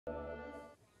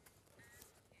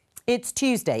It's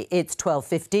Tuesday, it's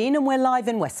 12:15 and we're live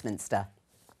in Westminster.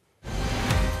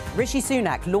 Rishi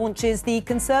Sunak launches the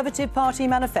Conservative Party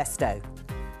manifesto.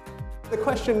 The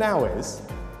question now is,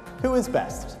 who is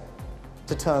best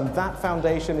to turn that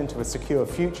foundation into a secure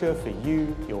future for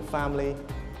you, your family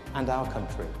and our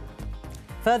country?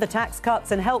 Further tax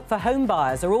cuts and help for home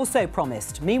buyers are also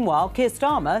promised. Meanwhile, Keir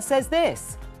Starmer says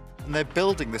this. And they're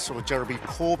building this sort of Jeremy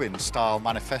Corbyn-style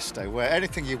manifesto where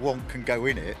anything you want can go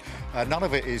in it. None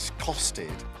of it is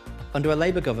costed. Under a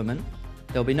Labour government,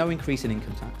 there'll be no increase in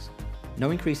income tax, no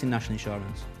increase in national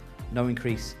insurance, no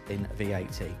increase in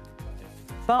VAT.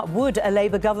 But would a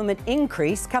Labour government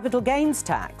increase capital gains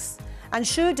tax? And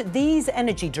should these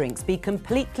energy drinks be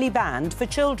completely banned for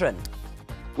children?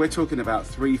 We're talking about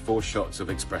 3-4 shots of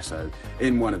espresso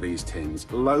in one of these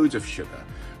tins, loads of sugar,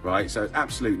 right? So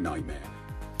absolute nightmare.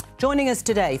 Joining us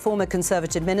today, former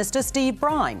Conservative Minister Steve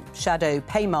Brine, Shadow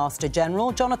Paymaster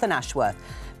General Jonathan Ashworth,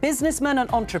 businessman and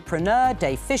entrepreneur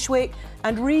Dave Fishwick,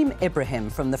 and Reem Ibrahim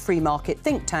from the free market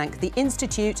think tank, the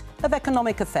Institute of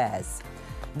Economic Affairs.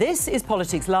 This is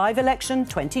Politics Live Election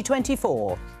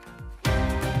 2024.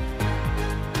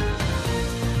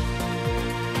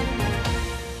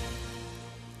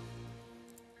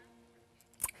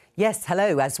 Yes,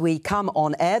 hello. As we come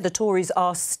on air, the Tories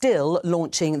are still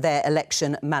launching their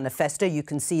election manifesto. You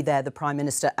can see there the Prime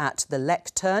Minister at the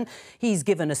lectern. He's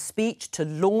given a speech to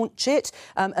launch it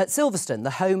at Silverstone,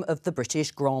 the home of the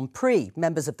British Grand Prix.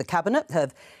 Members of the Cabinet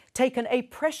have taken a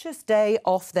precious day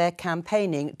off their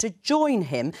campaigning to join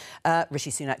him.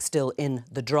 Rishi Sunak still in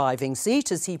the driving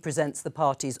seat as he presents the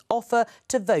party's offer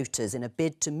to voters in a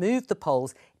bid to move the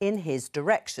polls in his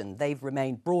direction. They've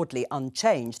remained broadly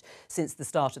unchanged since the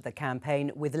start of the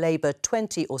campaign, with Labour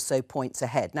 20 or so points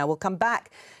ahead. Now, we'll come back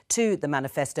to the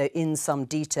manifesto in some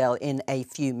detail in a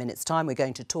few minutes' time. We're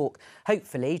going to talk,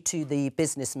 hopefully, to the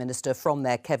Business Minister from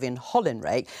there, Kevin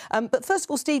Hollinrake. But first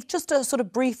of all, Steve, just a sort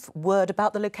of brief word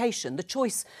about the location, the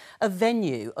choice of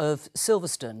venue of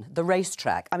Silverstone, the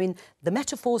racetrack. I mean, the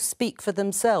metaphors speak for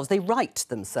themselves. They write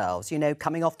themselves, you know,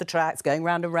 coming off the tracks, going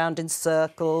round and round in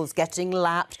circles, getting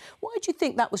lapped. Why do you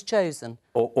think that was chosen?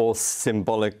 Or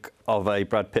symbolic of a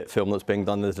Brad Pitt film that's being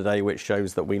done today, which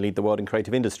shows that we lead the world in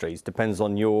creative industries. Depends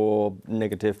on your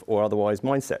negative or otherwise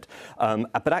mindset.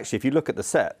 But actually, if you look at the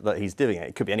set that he's doing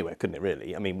it could be anywhere, couldn't it,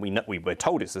 really? I mean, we were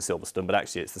told it's the Silverstone, but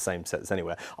actually it's the same set as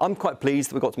anywhere. I'm quite pleased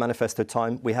that we got to manifesto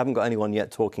time. We haven't got anyone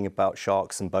yet talking about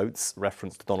sharks and boats,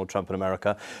 reference to Donald Trump in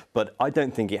America. But I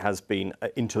don't think it has been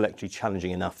intellectually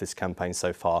challenging enough, this campaign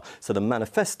so far. So the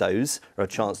manifestos are a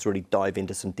chance to really dive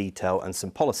into some detail and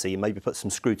some policy, and maybe put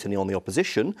some scrutiny on the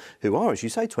opposition, who are, as you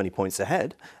say, 20 points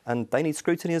ahead, and they need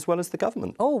scrutiny as well as the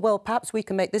government. Oh, well, perhaps we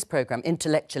can make this programme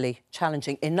intellectually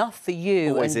challenging enough for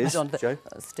you. Always and is, Joe.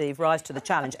 Steve, rise to the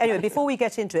challenge. Anyway, before we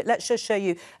get into it, let's just show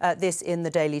you this in the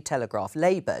Daily Telegraph.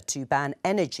 Labour to ban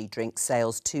energy drink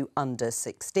sales to under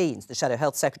 16s. The Shadow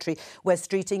Health Secretary, Wes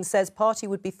Streeting, says party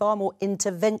would be far more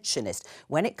interventionist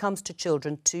when it comes to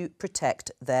children to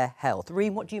protect their health.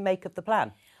 Reem, what do you make of the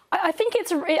plan? I think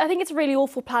it's a really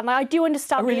awful plan. I do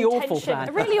understand the intention. Awful plan.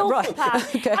 A really awful plan.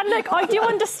 Okay. And look, I do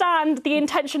understand the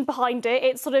intention behind it.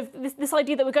 It's sort of this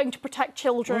idea that we're going to protect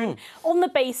children on the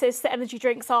basis that energy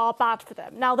drinks are bad for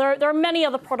them. Now, there are many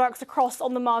other products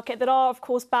on the market that are, of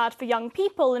course, bad for young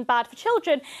people and bad for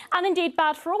children, and indeed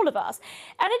bad for all of us.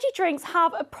 Energy drinks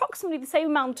have approximately the same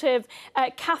amount of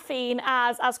caffeine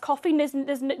as coffee.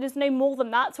 There's no more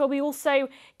than that. So are we also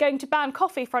going to ban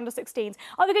coffee for under 16s?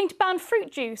 Are we going to ban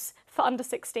fruit juice for under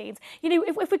 16s? You know,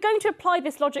 if we're going to apply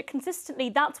this logic consistently,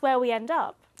 that's where we end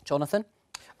up. Jonathan?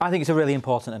 I think it's a really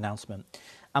important announcement.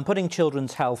 And putting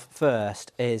children's health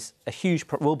first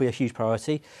will be a huge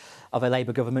priority of a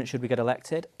Labour government should we get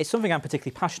elected. It's something I'm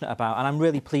particularly passionate about, and I'm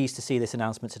really pleased to see this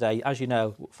announcement today. As you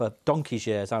know, for donkey's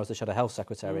years, I was the Shadow Health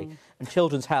Secretary, and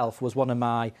children's health was one of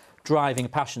my driving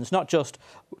passions, not just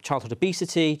childhood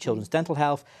obesity, children's dental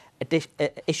health,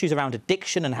 issues around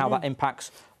addiction and how that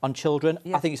impacts on children.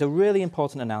 Yeah. I think it's a really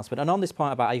important announcement. And on this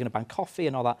point about are you going to ban coffee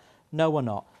and all that, no, we're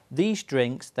not. These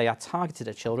drinks, they are targeted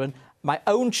at children. My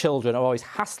own children are always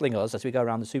hassling us as we go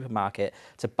around the supermarket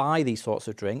to buy these sorts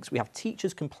of drinks. We have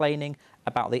teachers complaining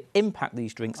about the impact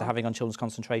these drinks are having on children's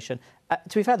concentration.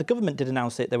 To be fair, the government did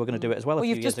announce it. They were going to do it as well a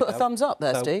few years ago. Well, you've just put a thumbs up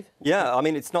there, Steve. Yeah, I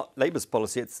mean, it's not Labour's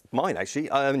policy, it's mine, actually.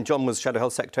 John was Shadow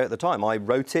Health Secretary at the time. I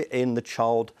wrote it in the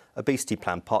Child Obesity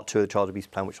Plan, Part 2 of the Child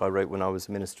Obesity Plan, which I wrote when I was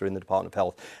Minister in the Department of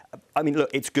Health. I mean, look,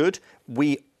 it's good.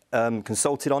 We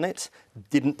consulted on it,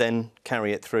 didn't then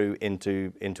carry it through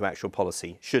into actual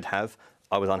policy. Should have.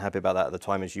 I was unhappy about that at the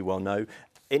time, as you well know.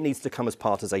 It needs to come as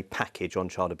part as a package on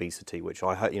child obesity, which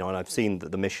I hope, and I've seen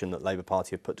that the mission that the Labour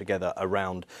Party have put together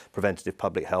around preventative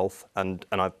public health, and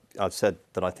I've said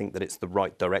that I think that it's the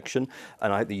right direction,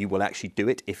 and I hope that you will actually do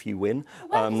it if you win.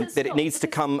 That it needs to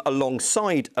come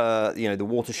alongside, the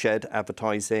watershed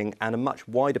advertising and a much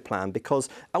wider plan, because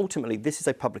ultimately this is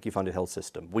a publicly funded health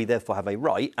system. We therefore have a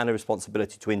right and a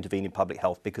responsibility to intervene in public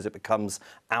health, because it becomes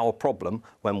our problem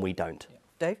when we don't.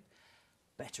 Dave?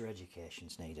 Better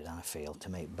education's needed, I feel, to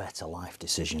make better life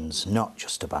decisions, not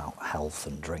just about health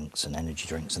and drinks and energy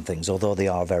drinks and things, although they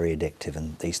are very addictive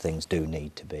and these things do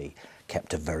need to be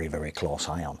kept a very, very close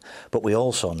eye on. But we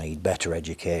also need better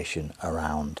education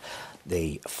around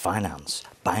the finance,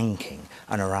 banking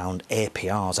and around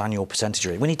APRs, annual percentage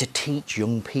rate. We need to teach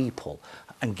young people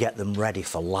and get them ready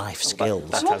for life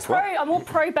skills. I'm all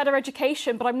pro better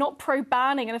education, but I'm not pro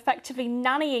banning and effectively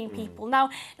nannying people. Now,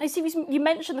 I see you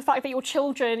mentioned the fact that your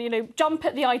children, jump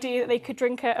at the idea that they could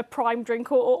drink a prime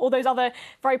drink or those other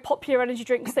very popular energy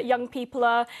drinks that young people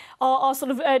are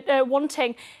sort of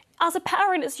wanting. As a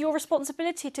parent, it's your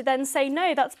responsibility to then say,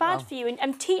 no, that's bad for you,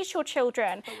 and teach your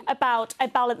children about a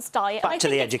balanced diet. Back to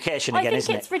the education again,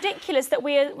 isn't it? I think it's ridiculous that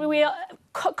we are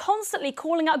constantly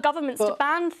calling out governments to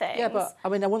ban things. Yeah, but, I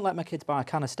wouldn't let my kids buy a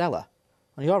can of Stella.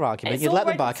 On your argument, you'd let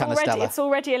them buy a can of Stella. It's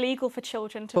already illegal for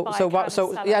children to buy a can of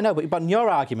Stella. Yeah, no, but your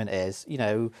argument is,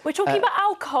 We're talking about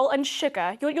alcohol and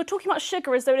sugar. You're talking about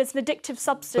sugar as though it's an addictive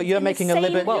substance. But you're making a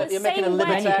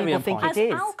libertarian point. As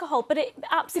alcohol, but it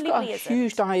absolutely isn't. We've got a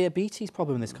huge diabetes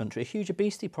problem in this country, a huge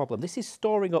obesity problem. This is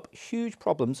storing up huge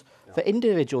problems for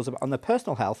individuals on their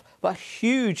personal health, but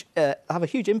have a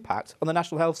huge impact on the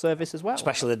National Health Service as well.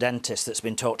 Especially the dentists that's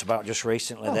been talked about just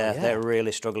recently. They're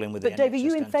really struggling with it. But Dave, are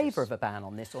you in favour of a ban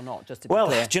on this or not? Just to be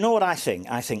clear. Do you know what I think?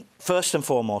 I think first and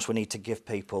foremost we need to give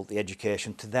people the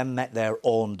education to then make their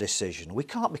own decision. We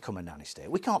can't become a nanny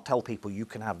state. We can't tell people you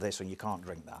can have this and you can't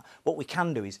drink that. What we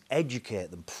can do is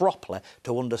educate them properly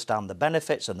to understand the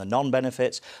benefits and the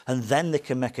non-benefits, and then they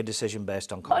can make a decision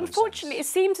based on common sense. Unfortunately, it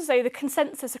seems as though the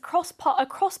consensus across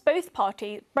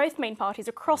both main parties,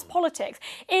 across politics,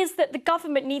 is that the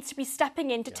government needs to be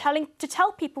stepping in to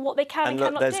tell people what they can and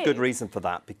cannot do. There's good reason for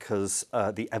that, because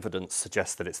the evidence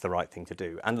suggests that it's the right thing to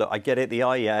do. And look, I get it, the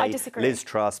IEA, Liz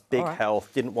Truss, Big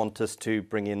Health didn't want us to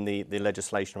bring in the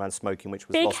legislation around smoking, which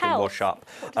was lost in wash up.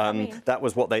 That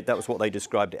was what they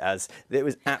described it as. There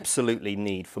was absolutely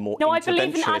need for more interventionist I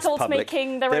believe in adults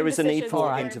making their own decisions. There is a need for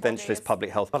interventionist public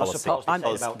health policy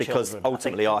because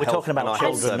ultimately our health and our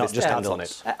health service depends on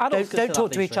it. Don't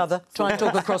talk to each other. Try and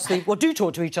talk across the... Well, do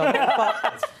talk to each other,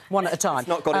 but one at a time. It's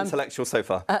not got intellectual so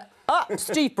far.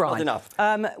 Steve Bryan. Not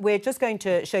enough. We're just going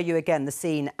to show you again the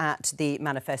scene at the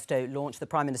manifesto launch. The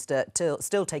Prime Minister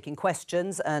still taking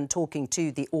questions and talking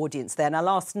to the audience there. Now,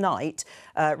 last night,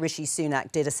 Rishi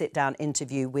Sunak did a sit-down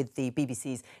interview with the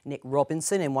BBC's Nick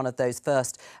Robinson in one of those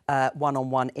first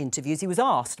one-on-one interviews. He was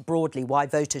asked broadly why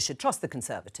voters should trust the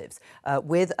Conservatives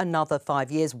with another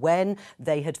 5 years when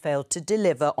they had failed to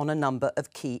deliver on a number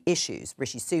of key issues.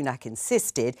 Rishi Sunak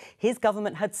insisted his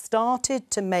government had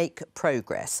started to make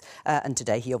progress. And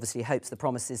today he obviously hopes the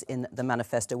promises in the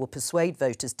manifesto will persuade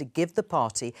voters to give the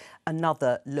party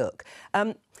another look.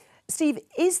 Steve,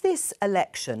 is this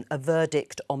election a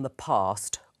verdict on the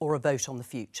past or a vote on the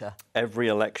future? Every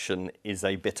election is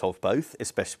a bit of both,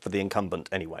 especially for the incumbent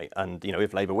anyway. And,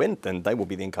 if Labour win, then they will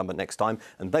be the incumbent next time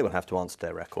and they will have to answer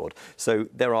their record. So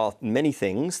there are many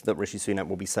things that Rishi Sunak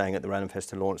will be saying at the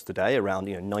manifesto launch today around,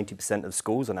 90% of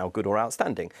schools are now good or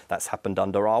outstanding. That's happened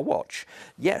under our watch.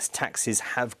 Yes, taxes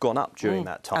have gone up during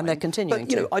that time. And they're continuing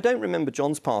to. I don't remember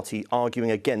John's party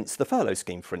arguing against the furlough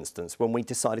scheme, for instance, when we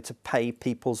decided to pay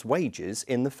people's wages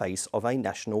in the face of a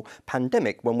national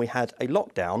pandemic, when we had a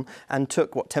lockdown and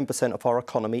took, 10% of our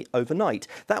economy overnight.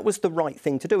 That was the right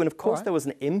thing to do. And of course, there was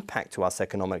an impact to us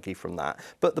economically from that.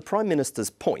 But the Prime Minister's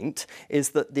point is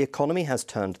that the economy has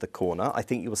turned the corner. I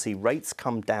think you will see rates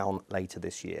come down later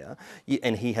this year.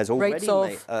 And he has already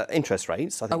made interest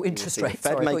rates. I think interest rates. The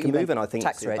Fed make a move, and I think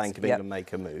the Bank of England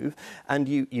make a move. And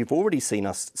you've already seen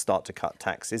us start to cut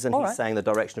taxes, and he's saying the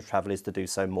direction of travel is to do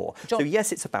so more. So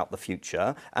yes, it's about the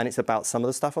future, and it's about some of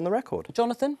the stuff on the record.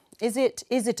 Jonathan, is it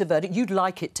a verdict? You'd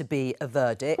like it to be a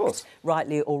verdict,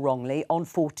 rightly or wrongly, on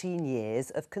 14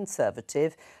 years of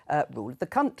Conservative rule of the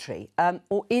country?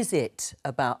 Or is it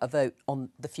about a vote on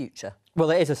the future?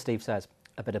 Well, it is, as Steve says,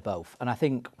 a bit of both. And I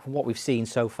think what we've seen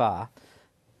so far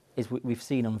is we've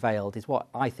seen unveiled is what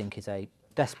I think is a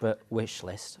desperate wish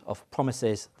list of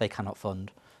promises they cannot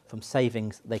fund, from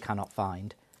savings they cannot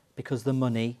find, because the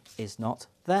money is not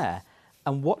there.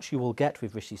 And what you will get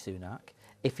with Rishi Sunak,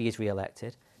 if he is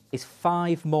re-elected, is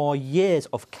 5 more years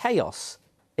of chaos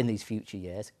in these future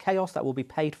years. Chaos that will be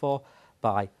paid for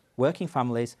by working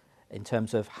families in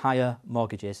terms of higher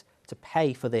mortgages to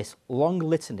pay for this long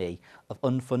litany of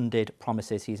unfunded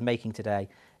promises he's making today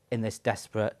in this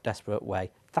desperate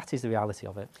way. That is the reality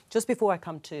of it. Just before I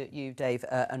come to you, Dave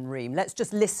and Reem, let's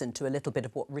just listen to a little bit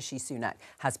of what Rishi Sunak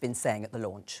has been saying at the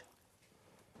launch.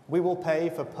 We will pay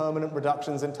for permanent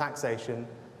reductions in taxation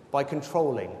by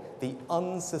controlling the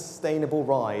unsustainable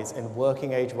rise in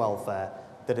working age welfare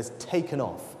that has taken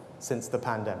off since the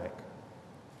pandemic.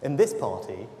 In this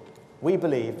party, we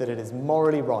believe that it is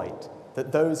morally right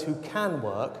that those who can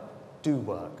work do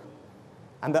work,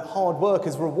 and that hard work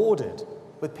is rewarded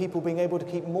with people being able to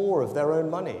keep more of their own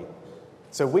money.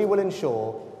 So we will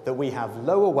ensure that we have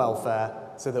lower welfare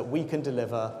so that we can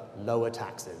deliver lower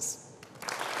taxes.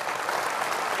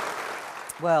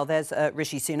 Well, there's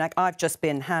Rishi Sunak. I've just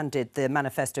been handed the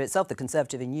manifesto itself, the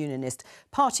Conservative and Unionist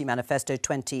Party Manifesto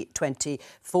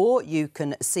 2024. You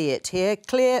can see it here.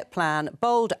 Clear plan,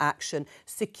 bold action,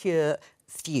 secure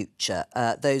future.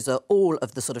 Those are all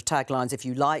of the sort of taglines, if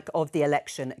you like, of the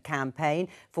election campaign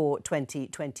for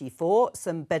 2024.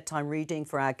 Some bedtime reading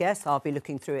for our guests. I'll be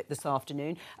looking through it this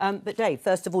afternoon. But Dave,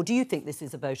 first of all, do you think this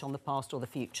is a vote on the past or the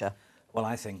future? Well,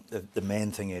 I think the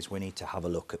main thing is we need to have a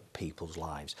look at people's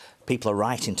lives. People are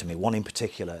writing to me, one in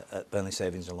particular at Burnley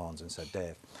Savings and Loans, and said,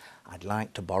 Dave, I'd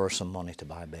like to borrow some money to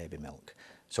buy baby milk.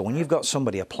 So when you've got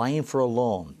somebody applying for a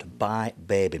loan to buy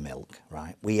baby milk,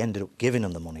 right, we ended up giving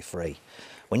them the money free.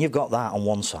 When you've got that on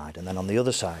one side, and then on the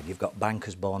other side, you've got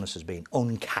bankers' bonuses being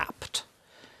uncapped,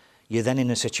 you're then in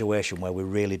a situation where we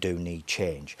really do need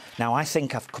change. Now, I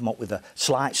think I've come up with a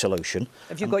slight solution.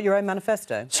 Have you got your own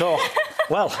manifesto? So,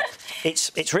 well,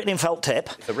 it's written in felt tip.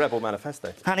 It's a rebel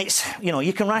manifesto. And it's, you know,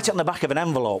 you can write it on the back of an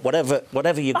envelope,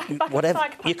 whatever you can write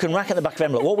it on the back of an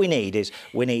envelope. What we need is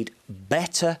we need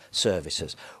better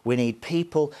services. We need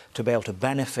people to be able to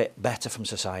benefit better from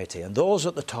society. And those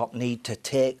at the top need to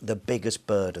take the biggest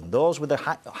burden. Those with the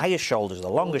highest shoulders, the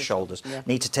longest shoulders,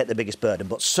 need to take the biggest burden.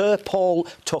 But Sir Paul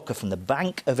Tucker from the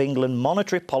Bank of England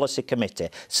Monetary Policy Committee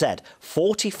said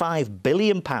 £45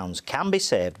 billion can be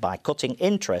saved by cutting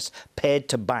interest paid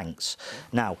to banks.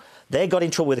 Now, they got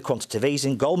in trouble with the quantitative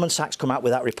easing. Goldman Sachs come out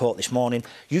with that report this morning.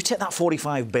 You take that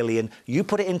 £45 billion, you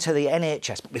put it into the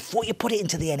NHS. But before you put it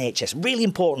into the NHS, really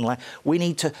importantly, we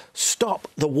need to stop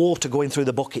the water going through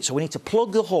the bucket. So we need to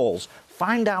plug the holes,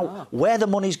 find out where the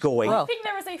money's going. I think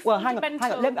there is a fundamental...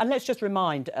 hang on. And let's just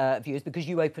remind viewers, because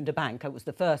you opened a bank. It was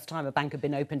the first time a bank had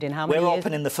been opened in how many years? We're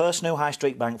opening the first new high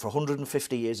street bank for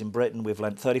 150 years in Britain. We've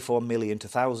lent 34 million to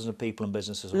thousands of people and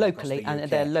businesses all across the UK. And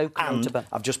they're local. And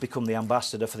I've just become the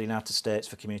ambassador for the United States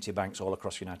for community banks all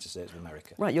across the United States of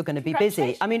America. Right, you're going to be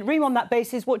busy. I mean, Reem, on that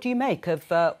basis, what do you make of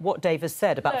what Dave has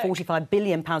said about £45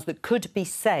 billion that could be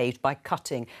saved by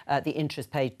cutting the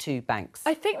interest paid to banks?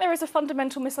 I think there is a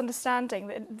fundamental misunderstanding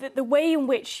that the way in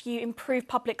which you improve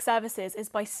public services is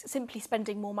by simply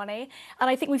spending more money. And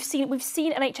I think we've seen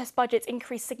NHS budgets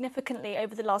increase significantly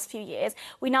over the last few years.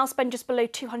 We now spend just below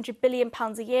 £200 billion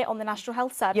a year on the National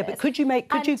Health Service. Yeah, but could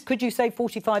you save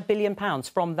 £45 billion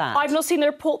from that? I've not seen the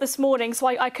report this morning, so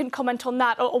I couldn't comment on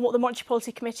that or on what the Monetary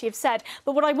Policy Committee have said.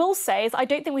 But what I will say is I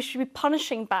don't think we should be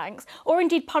punishing banks or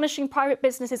indeed punishing private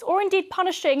businesses or indeed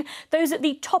punishing those at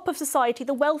the top of society,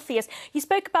 the wealthiest. You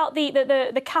spoke about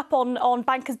the cap on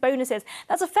bankers' bonuses.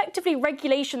 That's effectively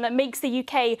regulation that makes the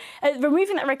UK,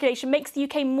 removing that regulation makes the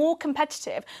UK more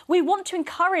competitive. We want to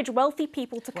encourage wealthy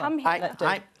people to come here.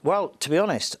 Well, to be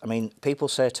honest, I mean, people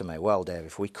say to me, well, Dave,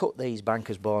 if we cut these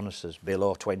bankers' bonuses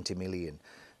below 20 million,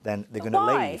 then they're going to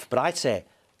leave. But I'd say,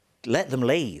 let them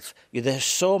leave. There's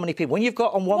so many people. When you've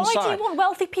got on one side... Why do you want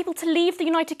wealthy people to leave the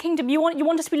United Kingdom? You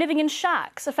want us to be living in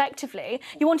shacks, effectively.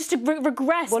 You want us to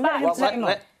regress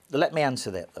back. Let me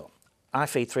answer that, though. I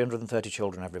feed 330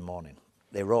 children every morning.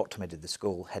 They wrote to me, did the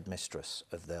school headmistress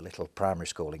of their little primary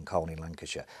school in Colne in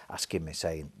Lancashire, asking me,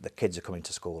 saying, the kids are coming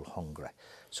to school hungry.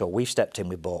 So we've stepped in,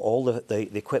 we bought all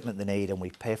the equipment they need and we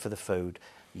pay for the food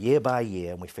year by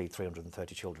year, and we feed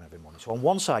 330 children every morning. So on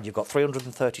one side, you've got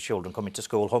 330 children coming to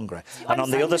school hungry, and on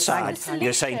the other side,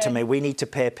 you're saying to me, we need to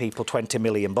pay people 20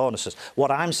 million bonuses. What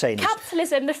I'm saying is...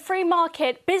 Capitalism, the free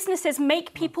market, businesses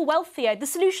make people wealthier. The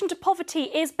solution to poverty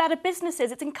is better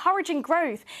businesses. It's encouraging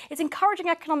growth. It's encouraging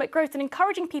economic growth and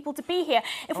encouraging people to be here.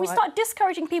 If we start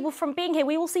discouraging people from being here,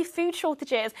 we will see food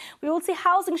shortages. We will see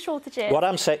housing shortages.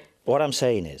 What I'm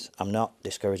saying is, I'm not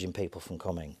discouraging people from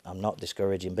coming. I'm not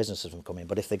discouraging businesses from coming.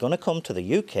 But if they're going to come to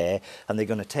the UK and they're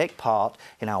going to take part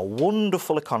in our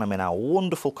wonderful economy, in our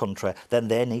wonderful country, then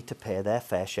they need to pay their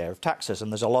fair share of taxes.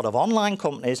 And there's a lot of online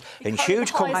companies and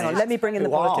huge companies let me bring in the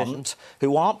politicians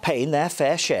who aren't paying their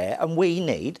fair share, and we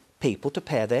need people to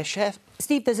pay their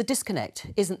Steve, there's a disconnect,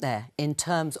 isn't there, in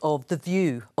terms of the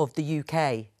view of the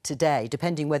UK today,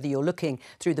 depending whether you're looking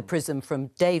through the prism from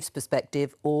Dave's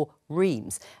perspective or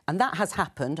Reem's. And that has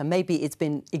happened, and maybe it's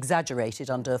been exaggerated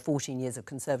under 14 years of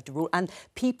Conservative rule. And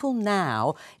people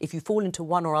now, if you fall into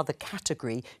one or other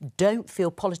category, don't feel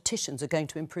politicians are going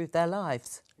to improve their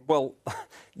lives. Well,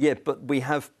 yeah, but we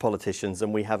have politicians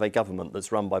and we have a government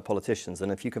that's run by politicians.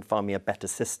 And if you can find me a better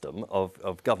system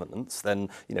of governance, then,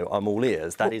 you know, I'm all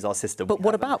ears. That is our system. But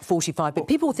what about 45 billion?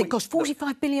 People will think, gosh,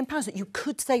 45 billion pounds that you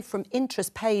could save from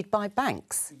interest paid by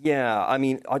banks. Yeah, I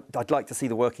mean, I'd like to see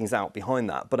the workings out behind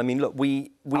that. But, I mean, look,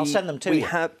 I'll send them to you.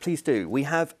 Please do. We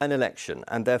have an election,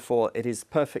 and therefore it is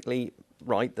perfectly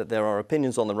right that there are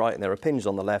opinions on the right and there are opinions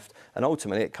on the left, and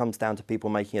ultimately it comes down to people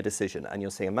making a decision. And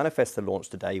you're seeing a manifesto launched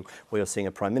today where you're seeing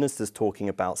a Prime Minister's talking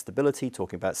about stability,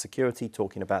 talking about security,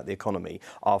 talking about the economy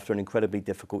after an incredibly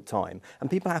difficult time.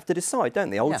 And people have to decide, don't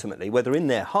they, ultimately, whether in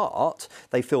their heart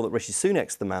they feel that Rishi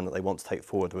Sunak's the man that they want to take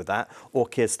forward with that, or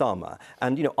Keir Starmer.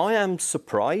 And, you know, I am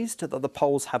surprised that the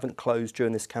polls haven't closed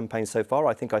during this campaign so far.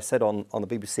 I think I said on the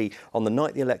BBC on the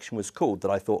night the election was called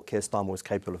that I thought Keir Starmer was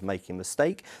capable of making a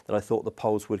mistake, that I thought the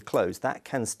polls would close. That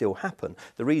can still happen.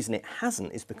 The reason it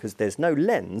hasn't is because there's no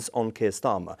lens on Keir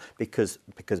Starmer, because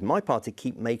my party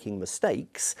keep making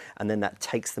mistakes, and then that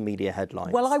takes the media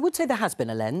headlines. Well, I would say there has been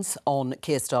a lens on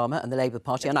Keir Starmer and the Labour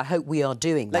Party, and I hope we are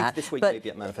doing that. Later this week, maybe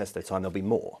at manifesto time, there'll be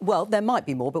more. Well, there might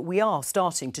be more, but we are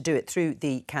starting to do it through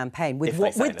the campaign with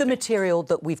the material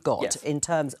that we've got in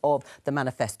terms of the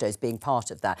manifestos being part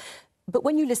of that. But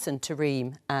when you listen to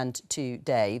Reem and to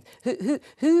Dave,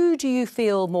 who do you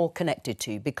feel more connected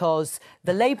to? Because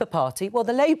the Labour Party,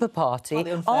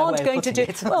 aren't going to do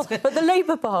it. Well, but the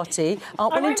Labour Party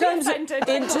aren't. Well, in terms of,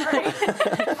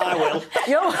 I will.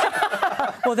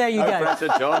 Well, there you go.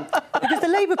 John. Because the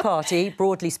Labour Party,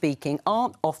 broadly speaking,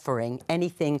 aren't offering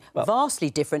anything vastly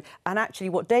different. And actually,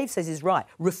 what Dave says is right.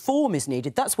 Reform is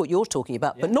needed. That's what you're talking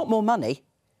about, but not more money.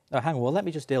 Hang on, well, let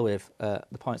me just deal with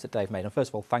the points that Dave made. And first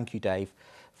of all, thank you, Dave,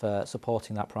 for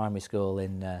supporting that primary school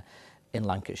in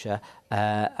Lancashire.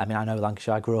 I mean, I know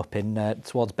Lancashire. I grew up in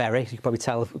towards Bury. You can probably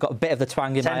tell I've got a bit of the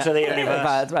twang in Centre of the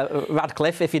universe.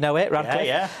 Radcliffe, if you know it, Radcliffe.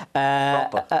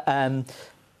 Yeah.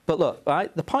 But look,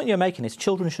 right, the point you're making is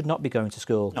children should not be going to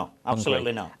school. No,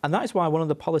 absolutely not. And that is why one of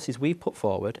the policies we've put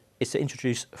forward is to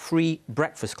introduce free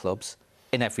breakfast clubs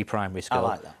in every primary school. I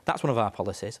like that. That's one of our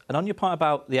policies. And on your point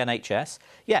about the NHS,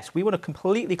 yes, we want to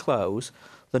completely close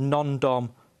the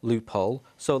non-dom loophole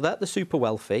so that the super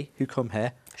wealthy who come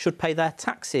here should pay their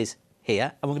taxes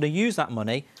here, and we're going to use that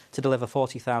money to deliver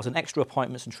 40,000 extra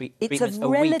appointments and treatments a week in the NHS. It's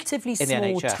a relatively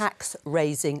small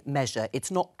tax-raising measure. It's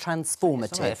not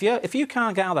transformative. If you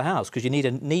can't get out of the house because you need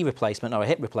a knee replacement or a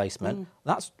hip replacement,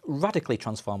 that's radically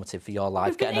transformative for your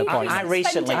life, getting an appointment. I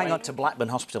recently went to Blackburn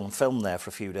Hospital and filmed there for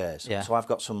a few days, so I've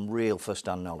got some real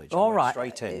first-hand knowledge. All right.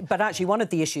 Straight in. But actually, one of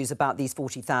the issues about these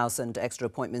 40,000 extra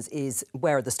appointments is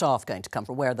where are the staff going to come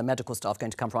from? Where are the medical staff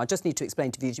going to come from? I just need to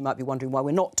explain to viewers, you might be wondering why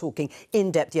we're not talking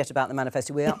in depth yet about the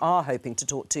manifesto. We are hoping to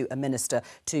talk to a minister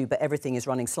too, but everything is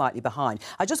running slightly behind.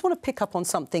 I just want to pick up on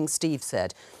something Steve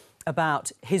said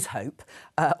about his hope,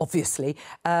 obviously,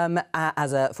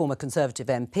 as a former Conservative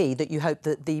MP, that you hope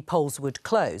that the polls would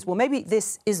close. Well, maybe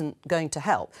this isn't going to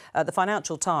help. The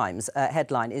Financial Times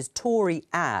headline is Tory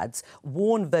ads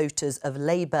warn voters of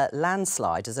Labour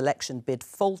landslide as election bid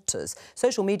falters.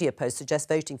 Social media posts suggest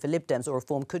voting for Lib Dems or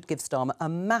Reform could give Starmer a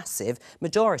massive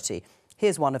majority.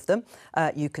 Here's one of them.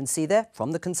 You can see there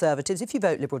from the Conservatives. If you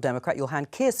vote Liberal Democrat, you'll hand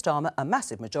Keir Starmer a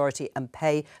massive majority and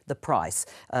pay the price.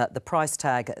 The price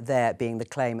tag there being the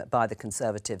claim by the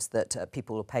Conservatives that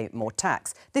people will pay more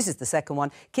tax. This is the second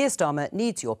one. Keir Starmer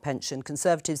needs your pension.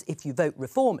 Conservatives, if you vote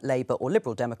Reform, Labour or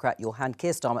Liberal Democrat, you'll hand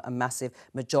Keir Starmer a massive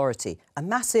majority. A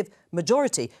massive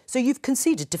majority. So you've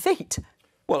conceded defeat.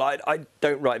 Well, I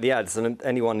don't write the ads, and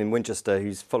anyone in Winchester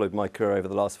who's followed my career over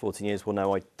the last 14 years will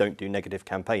know I don't do negative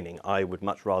campaigning. I would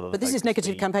much rather... But this is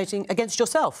negative campaigning against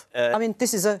yourself. I mean,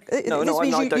 this is a... this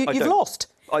means you've lost.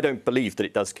 I don't believe that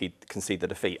it does concede the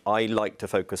defeat. I like to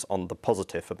focus on the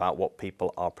positive about what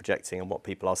people are projecting and what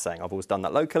people are saying. I've always done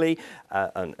that locally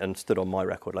and stood on my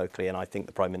record locally, and I think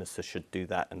the Prime Minister should do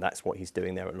that, and that's what he's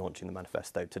doing there at launching the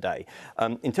manifesto today.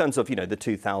 In terms of, you know, the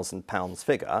 £2,000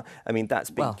 figure, I mean, that's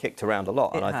been kicked around a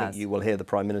lot, and I think you will hear the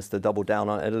Prime Minister double down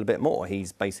on it a little bit more.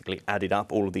 He's basically added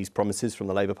up all of these promises from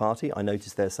the Labour Party. I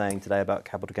noticed they're saying today about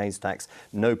capital gains tax,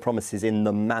 no promises in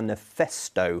the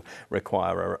manifesto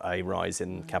require a rise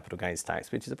in capital gains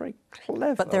tax, which is a very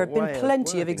clever But there have been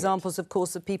plenty of examples, of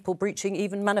course, of people breaching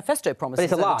even manifesto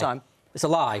promises but it's a lie. over time. It's a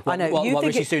lie. I know. What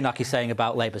Rishi Sunak is saying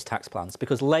about Labour's tax plans,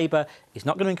 because Labour is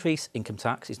not going to increase income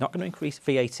tax, it's not going to increase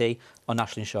VAT on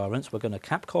national insurance. We're going to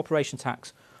cap corporation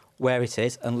tax where it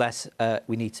is, unless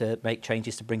we need to make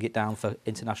changes to bring it down for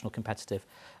international competitiveness.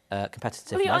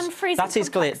 That is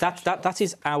clear. That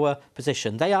is our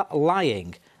position. They are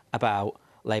lying about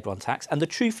Labour on tax, and the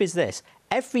truth is this: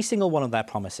 every single one of their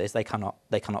promises they cannot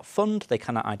fund, they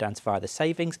cannot identify the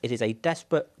savings. It is a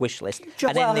desperate wish list.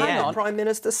 And in the end, Prime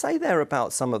Minister say there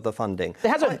about some of the funding.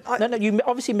 There hasn't. No, you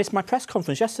obviously missed my press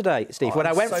conference yesterday, Steve, when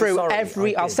I went through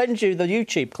every. I'll send you the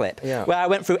YouTube clip where I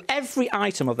went through every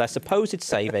item of their supposed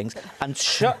savings and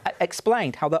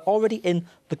explained how they're already in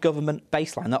the government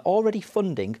baseline. They're already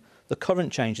funding the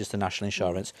current changes to national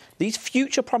insurance. These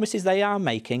future promises they are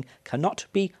making cannot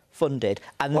be funded.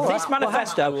 And this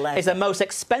manifesto is the most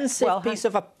expensive piece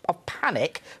of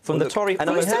panic from the Tory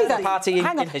party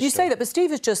in history. You say that, but Steve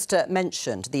has just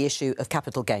mentioned the issue of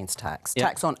capital gains tax,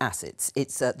 tax on assets.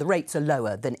 It's the rates are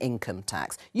lower than income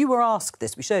tax. You were asked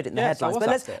this. We showed it in the headlines.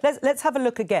 But let's have a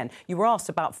look again. You were asked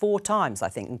about 4 times, I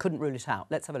think, and couldn't rule it out.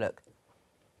 Let's have a look.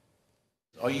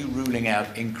 Are you ruling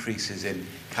out increases in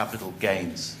capital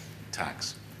gains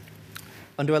tax?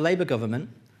 Under a Labour government,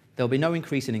 there will be no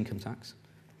increase in income tax,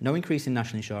 no increase in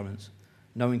national insurance,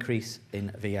 no increase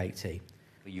in VAT.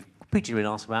 You've repeatedly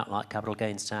been asked about, like capital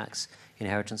gains tax,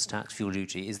 inheritance tax, fuel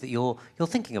duty, is that you're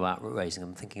thinking about raising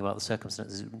them, thinking about the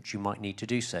circumstances in which you might need to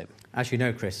do so. As you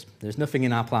know, Chris, there's nothing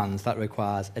in our plans that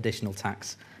requires additional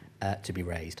tax to be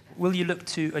raised. Will you look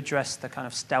to address the kind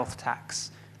of stealth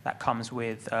tax that comes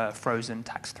with frozen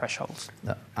tax thresholds?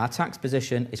 Look, our tax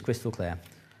position is crystal clear.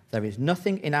 There is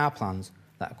nothing in our plans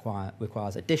that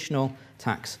requires additional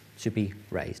tax to be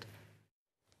raised.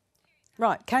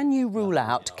 Right. Can you rule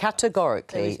out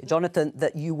categorically, Jonathan,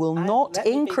 that you will not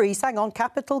increase,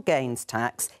 capital gains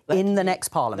tax in the next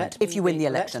Parliament if you win the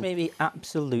election? Let me be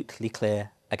absolutely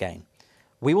clear again.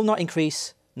 We will not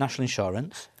increase national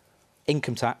insurance,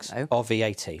 income tax or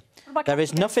VAT. There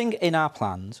is nothing in our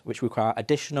plans which require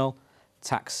additional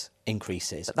tax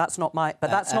increases. But that's not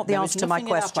the answer to my question.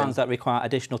 There is nothing in our plans that require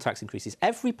additional tax increases.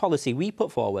 Every policy we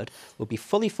put forward will be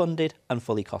fully funded and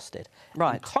fully costed.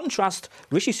 Right. In contrast,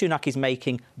 Rishi Sunak is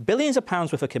making billions of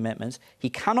pounds worth of commitments he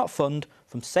cannot fund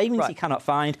from savings he cannot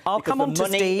find. I'll come on to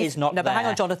Steve. No, but hang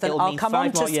on, Jonathan. I'll come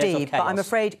on to Steve, but I'm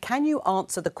afraid, can you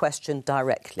answer the question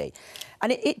directly?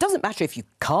 And it doesn't matter if you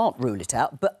can't rule it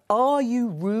out, but are you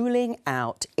ruling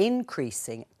out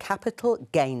increasing capital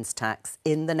gains tax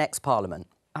in the next Parliament?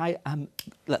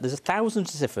 Look, there's 1,000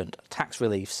 different tax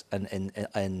reliefs in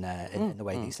the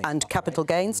way these things. And capital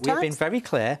gains tax? We've been very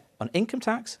clear on income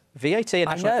tax, VAT, and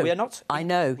national. We are not. I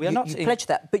know. We are not. You pledged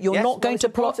that, but you're not going to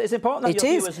plot. It's important that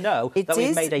your viewers know that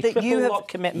we've made a triple-lock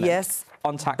commitment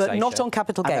on taxation, but not on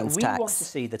capital gains tax. We want to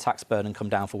see the tax burden come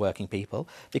down for working people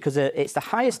because it's the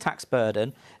highest tax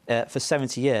burden for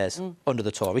 70 years under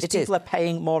the Tories. People are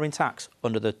paying more in tax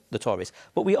under the Tories.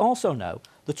 But we also know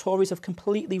the Tories have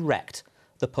completely wrecked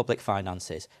the public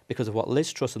finances because of what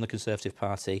Liz Truss and the Conservative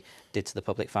Party did to the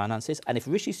public finances. And if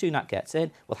Rishi Sunak gets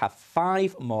in, we'll have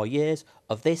 5 more years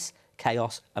of this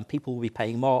chaos and people will be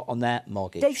paying more on their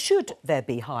mortgage. Dave, should there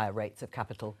be higher rates of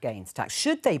capital gains tax?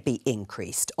 Should they be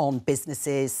increased on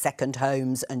businesses, second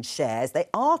homes and shares? They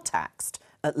are taxed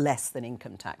at less than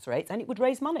income tax rates, and it would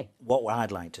raise money. What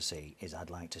I'd like to see is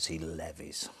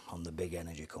levies on the big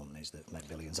energy companies that make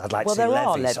billions. I'd like to see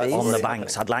levies on the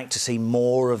banks. I'd like to see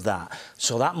more of that,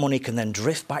 so that money can then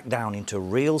drift back down into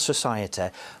real society,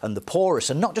 and the poorest,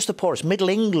 and not just the poorest, Middle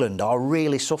England are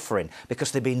really suffering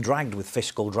because they've been dragged with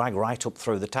fiscal drag right up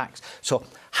through the tax. So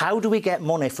how do we get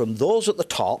money from those at the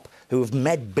top who have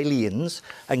made billions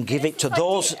and give it to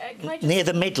those near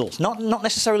the middle, not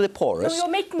necessarily the poorest? No,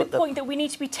 you're making the point that we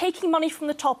need to be taking money from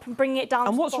the top and bringing it down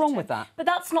to the bottom. And what's wrong with that? But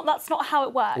that's not how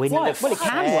it works. Well, it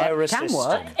can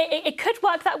work. It could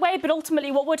work that way, but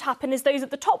ultimately what would happen is those at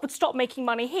the top would stop making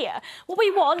money here. What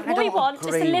we want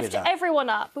is to lift everyone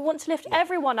up. We want to lift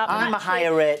everyone up. I'm a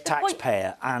higher rate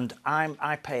taxpayer and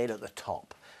I pay it at the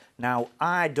top. Now,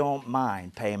 I don't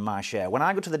mind paying my share. When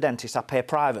I go to the dentist, I pay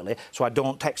privately, so I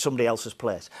don't take somebody else's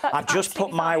place. I've just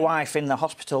put my wife in the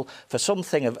hospital for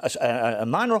something, a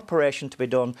minor operation to be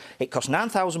done. It cost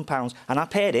 £9,000, and I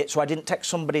paid it, so I didn't take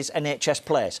somebody's NHS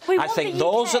place. I think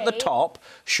those at the top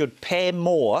should pay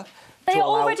more to They are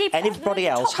allow already anybody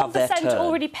else have their turn.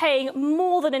 Already paying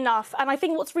more than enough. And I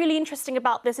think what's really interesting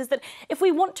about this is that if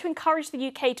we want to encourage the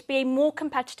UK to be a more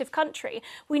competitive country,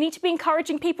 we need to be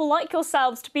encouraging people like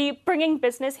yourselves to be bringing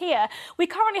business here. We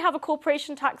currently have a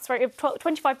corporation tax rate of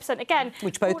 25% again.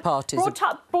 Which both parties...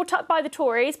 Brought up by the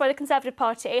Tories, by the Conservative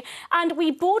Party. And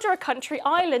we border a country,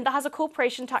 Ireland, that has a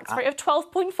corporation tax rate of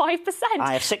 12.5%.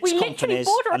 I have 6 we companies, literally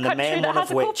border a and the country main that one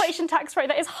has of a corporation tax rate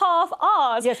that is half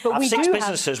ours. Yes, but I have we 6 do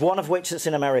businesses, one of which is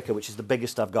in America, which is the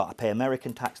biggest I've got. I pay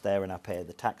American tax there and I pay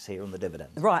the tax here on the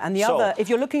dividends. Right, and the other, if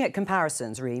you're looking at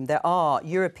comparisons, Reem, there are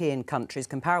European countries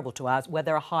comparable to ours where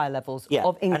there are higher levels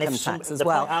of income tax as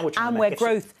well, and where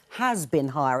growth has been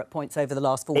higher at points over the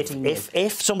last 14 years.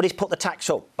 If somebody's put the tax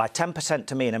up by 10%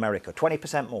 to me in America,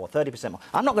 20% more, 30% more,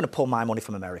 I'm not going to pull my money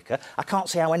from America. I can't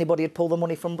see how anybody would pull the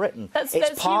money from Britain.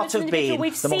 It's part of being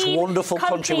the most wonderful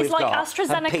country we've got,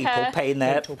 and people paying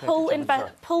their...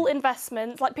 pull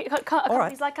investments, like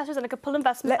companies like AstraZeneca pull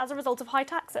investments as a result of high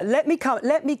taxes. Let me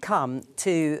come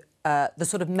to the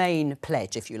sort of main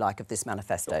pledge, if you like, of this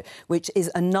manifesto, which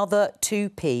is another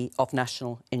 2p off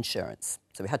national insurance.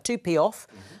 So we had 2p off,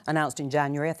 announced in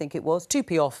January, I think it was,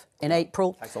 2p off in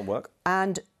April. Tax on work.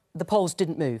 And the polls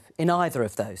didn't move in either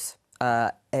of those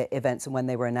events and when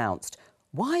they were announced.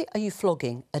 Why are you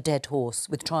flogging a dead horse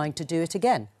with trying to do it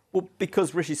again? Well,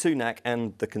 because Rishi Sunak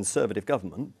and the Conservative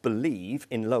government believe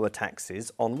in lower taxes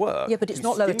on work. Yeah, but it's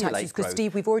not lower taxes because,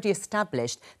 Steve, we've already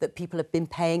established that people have been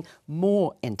paying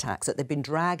more in tax, that they've been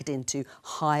dragged into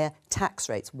higher tax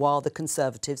rates while the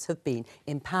Conservatives have been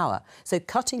in power. So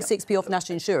cutting 6p off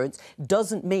national insurance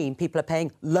doesn't mean people are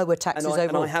paying lower taxes overall.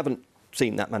 And I haven't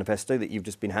seen that manifesto that you've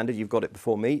just been handed. You've got it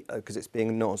before me because it's being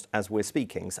announced as we're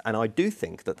speaking. And I do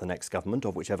think that the next government,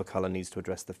 of whichever colour, needs to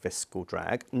address the fiscal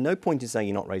drag. No point in saying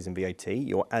you're not raising VAT.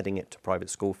 You're adding it to private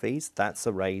school fees. That's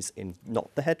a raise in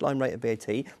not the headline rate of VAT,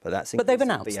 but that's but they've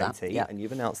announced VAT, that, yeah. And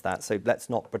you've announced that. So let's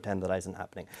not pretend that isn't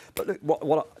happening. But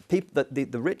look,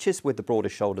 the richest with the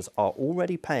broadest shoulders are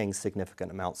already paying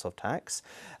significant amounts of tax,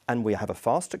 and we have a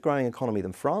faster growing economy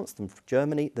than France, than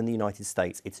Germany, than the United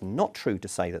States. It's not true to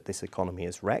say that this economy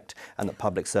is wrecked and that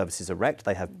public services are wrecked.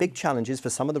 They have big challenges for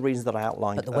some of the reasons that I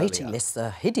outlined earlier. But the waiting lists are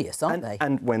hideous, aren't they?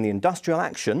 And when the industrial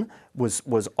action was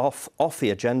off the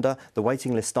agenda, the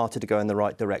waiting list started to go in the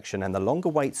right direction, and the longer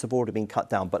waits have already been cut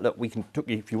down. But look,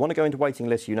 if you want to go into waiting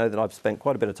lists, you know that I've spent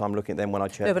quite a bit of time looking at them when I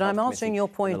chaired. No, but I'm answering your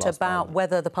point about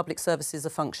whether the public services are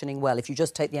functioning well. If you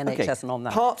just take the NHS and on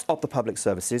that, part of the public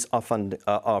services are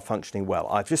functioning well.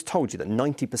 I've just told you that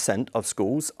 90% of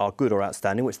schools are good or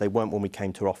outstanding, which they weren't when we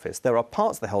came to office. There are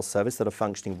parts of the health service that are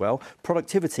functioning well.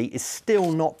 Productivity is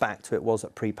still not back to it was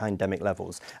at pre-pandemic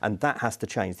levels, and that has to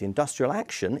change. The industrial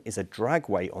action is a drag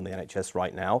weight on the NHS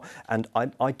right now, and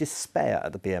I despair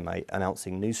at the BMA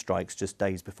announcing new strikes just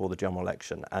days before the general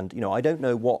election. And, I don't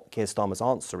know what Keir Starmer's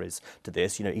answer is to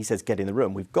this. He says get in the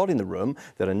room. We've got in the room.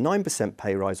 There are a 9%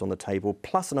 pay rise on the table,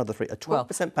 plus another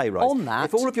 12% pay rise. On that,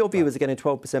 if all of your viewers are getting a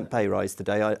 12% pay rise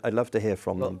today, I'd love to hear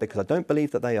from them, because I don't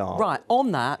believe that they are. Right,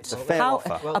 on that, it's a fair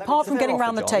offer. Apart from getting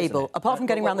around the table,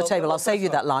 I'll save you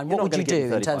that line. What would you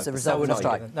do in terms of resolving the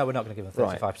strike? No, we're not going to give them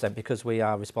 35% because we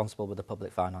are responsible with the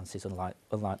public finances, unlike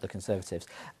the Conservatives.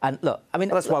 And look,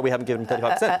 that's why we haven't given them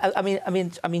 35%.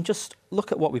 I mean, just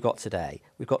look at what we've got today.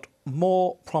 We've got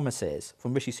more promises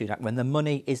from Rishi Sunak when the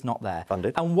money is not there.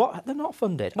 Funded. And they're not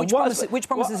funded. Which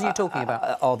promises are you talking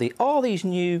about? All these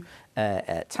new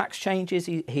tax changes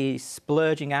he's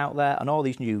splurging out there, and all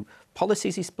these new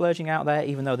policies he's splurging out there,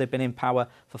 even though they've been in power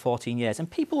for 14 years. And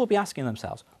people will be asking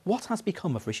themselves, what has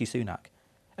become of Rishi Sunak?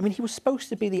 I mean, he was supposed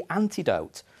to be the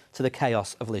antidote to the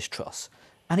chaos of Liz Truss,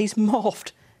 and he's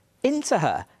morphed into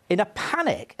her in a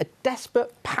panic, a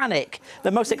desperate panic.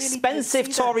 The most expensive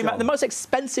the most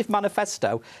expensive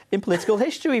manifesto in political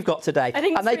history we've got today,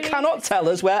 and they cannot tell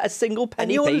us where a single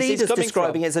penny piece is coming from. And your leader's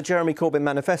describing it as a Jeremy Corbyn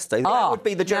manifesto. That would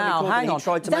be the Jeremy Corbyn he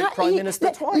tried to make Prime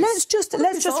Minister twice. Let's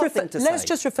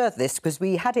just refer to this because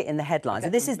we had it in the headlines.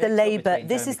 And this is the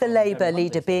Labour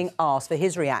leader being asked for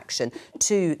his reaction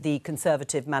to the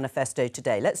Conservative manifesto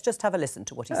today. Let's just have a listen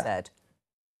to what he said.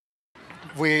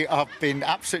 We have been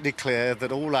absolutely clear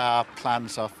that all our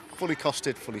plans are fully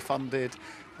costed, fully funded.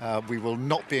 We will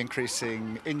not be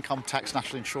increasing income tax,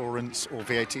 national insurance or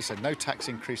VAT, so no tax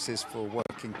increases for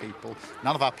working people.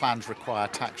 None of our plans require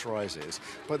tax rises.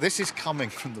 But this is coming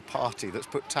from the party that's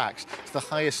put tax to the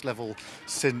highest level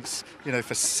since,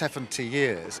 for 70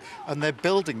 years. And they're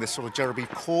building this sort of Jeremy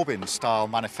Corbyn-style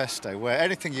manifesto where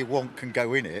anything you want can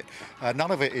go in it.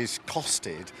 None of it is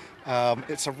costed.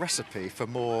 It's a recipe for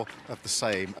more of the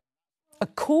same.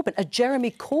 a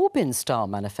Jeremy Corbyn-style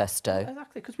manifesto.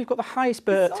 Exactly, because we've got the highest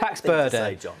tax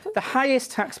burden, the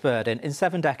highest tax burden in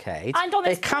 7 decades. And on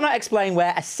they cannot explain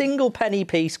where a single penny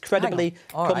piece credibly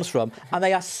comes from, and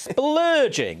they are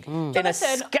splurging in a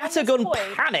scattergun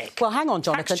panic. Well, hang on,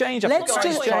 Jonathan. Let's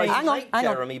just hang on.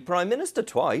 Jeremy Prime Minister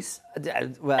twice.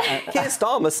 Keir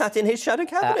Starmer sat in his shadow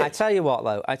cabinet. I tell you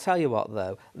what,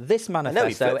 though, this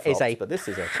manifesto is a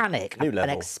panic, new an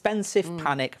level. expensive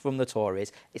panic from the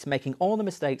Tories. It's making all the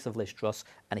mistakes of Liz Truss,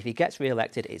 and if he gets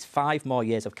re-elected, it's 5 more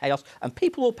years of chaos, and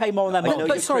people will pay more on their money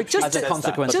as a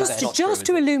consequence of it.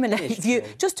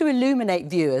 Just to illuminate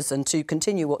viewers and to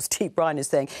continue what Steve Bryan is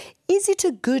saying, is it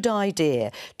a good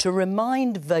idea to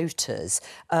remind voters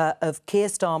of Keir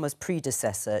Starmer's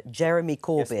predecessor, Jeremy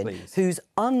Corbyn, whose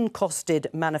uncosted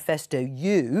manifesto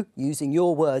using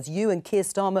your words, you and Keir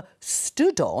Starmer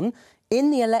stood on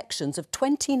in the elections of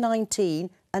 2019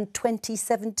 and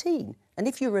 2017? And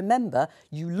if you remember,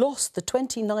 you lost the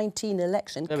 2019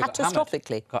 election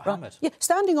catastrophically. Got hammered. Yeah,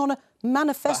 standing on a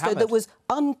manifesto that was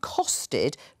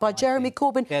uncosted by Jeremy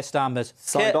Corbyn. Keir Starmer's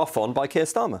signed off on by Keir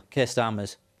Starmer. Keir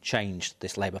Starmer's changed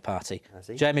this Labour Party.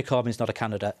 Jeremy Corbyn's not a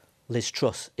candidate. Liz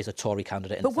Truss is a Tory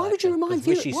candidate. But why would you remind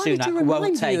viewers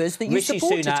that you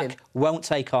supported him? Sunak won't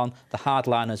take on the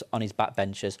hardliners on his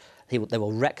backbenchers. They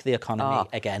will wreck the economy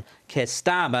again. Keir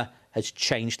Starmer has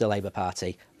changed the Labour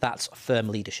Party. That's firm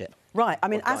leadership. Right. I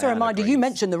mean, as a reminder, you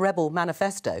mentioned the Rebel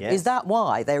Manifesto. Yes. Is that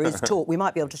why there is talk? We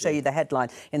might be able to show you the headline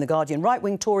in The Guardian.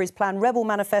 Right-wing Tories plan Rebel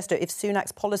Manifesto if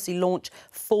Sunak's policy launch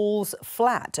falls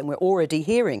flat. And we're already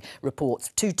hearing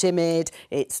reports. Too timid,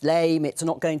 it's lame, it's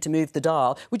not going to move the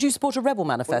dial. Would you support a Rebel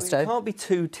Manifesto? Well, you can't be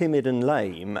too timid and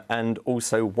lame and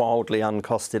also wildly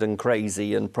uncosted and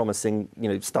crazy and promising,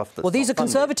 stuff that's... Well, these are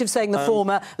Conservatives saying the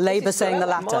former, Labour saying the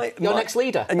latter. Your next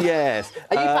leader? Yes.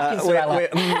 Are you backing Sorella?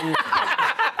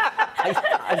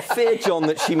 I fear, John,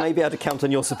 that she may be able to count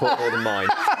on your support more than mine.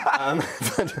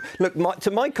 But look,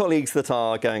 to my colleagues that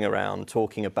are going around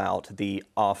talking about the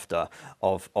after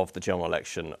of the general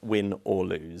election, win or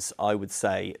lose, I would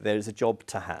say there is a job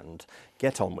to hand.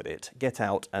 Get on with it. Get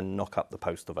out and knock up the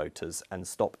postal voters and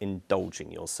stop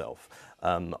indulging yourself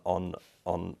on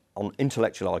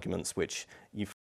intellectual arguments which you've